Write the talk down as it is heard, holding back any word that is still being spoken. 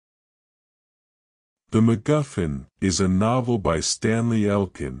The MacGuffin is a novel by Stanley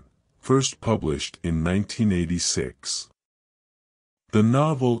Elkin, first published in 1986. The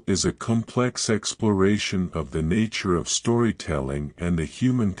novel is a complex exploration of the nature of storytelling and the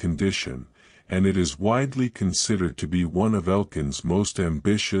human condition, and it is widely considered to be one of Elkin's most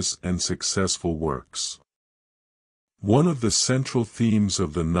ambitious and successful works. One of the central themes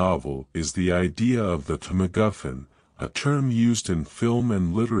of the novel is the idea of the MacGuffin, a term used in film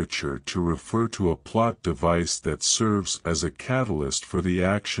and literature to refer to a plot device that serves as a catalyst for the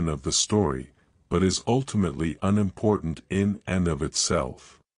action of the story, but is ultimately unimportant in and of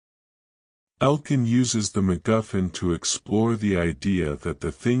itself. Elkin uses the MacGuffin to explore the idea that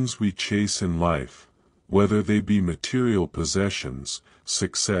the things we chase in life, whether they be material possessions,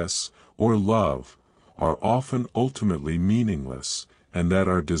 success, or love, are often ultimately meaningless, and that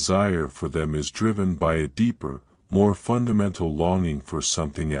our desire for them is driven by a deeper, more fundamental longing for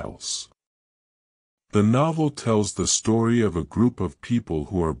something else. The novel tells the story of a group of people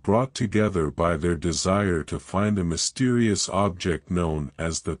who are brought together by their desire to find a mysterious object known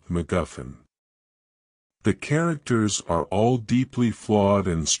as the MacGuffin. The characters are all deeply flawed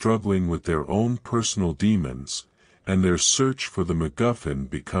and struggling with their own personal demons, and their search for the MacGuffin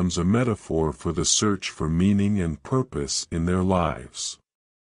becomes a metaphor for the search for meaning and purpose in their lives.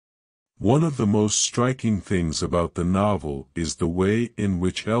 One of the most striking things about the novel is the way in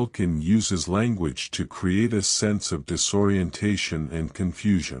which Elkin uses language to create a sense of disorientation and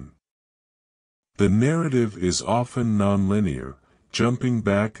confusion. The narrative is often nonlinear, jumping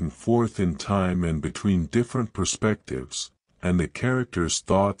back and forth in time and between different perspectives, and the characters'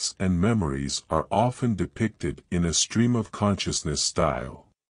 thoughts and memories are often depicted in a stream of consciousness style.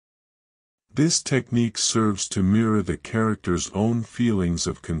 This technique serves to mirror the character's own feelings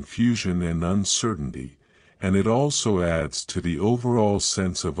of confusion and uncertainty, and it also adds to the overall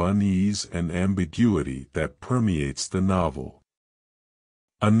sense of unease and ambiguity that permeates the novel.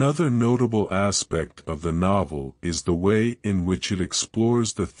 Another notable aspect of the novel is the way in which it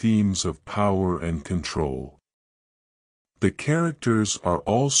explores the themes of power and control. The characters are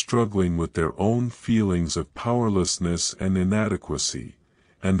all struggling with their own feelings of powerlessness and inadequacy,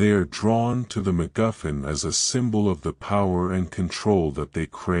 and they are drawn to the MacGuffin as a symbol of the power and control that they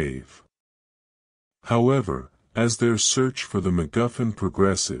crave. However, as their search for the MacGuffin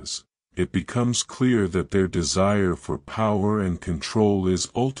progresses, it becomes clear that their desire for power and control is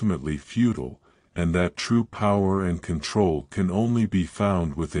ultimately futile, and that true power and control can only be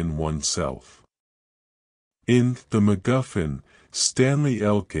found within oneself. In The MacGuffin, Stanley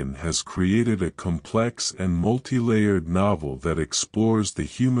Elkin has created a complex and multi-layered novel that explores the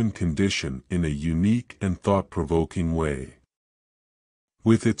human condition in a unique and thought-provoking way.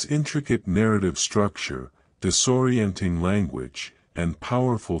 With its intricate narrative structure, disorienting language, and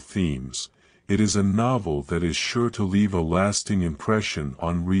powerful themes, it is a novel that is sure to leave a lasting impression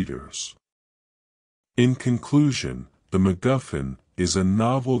on readers. In conclusion, The MacGuffin is a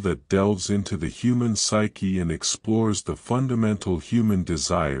novel that delves into the human psyche and explores the fundamental human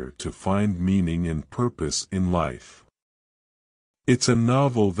desire to find meaning and purpose in life. It's a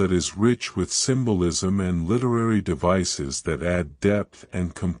novel that is rich with symbolism and literary devices that add depth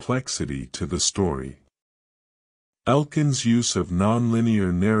and complexity to the story. Elkin's use of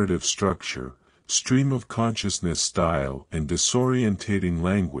nonlinear narrative structure, stream of consciousness style, and disorientating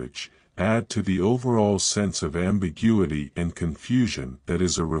language add to the overall sense of ambiguity and confusion that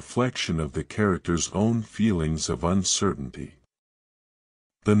is a reflection of the character's own feelings of uncertainty.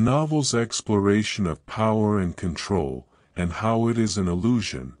 The novel's exploration of power and control, and how it is an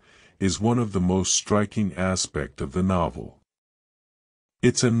illusion, is one of the most striking aspects of the novel.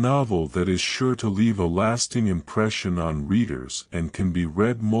 It's a novel that is sure to leave a lasting impression on readers and can be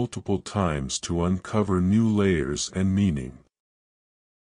read multiple times to uncover new layers and meaning.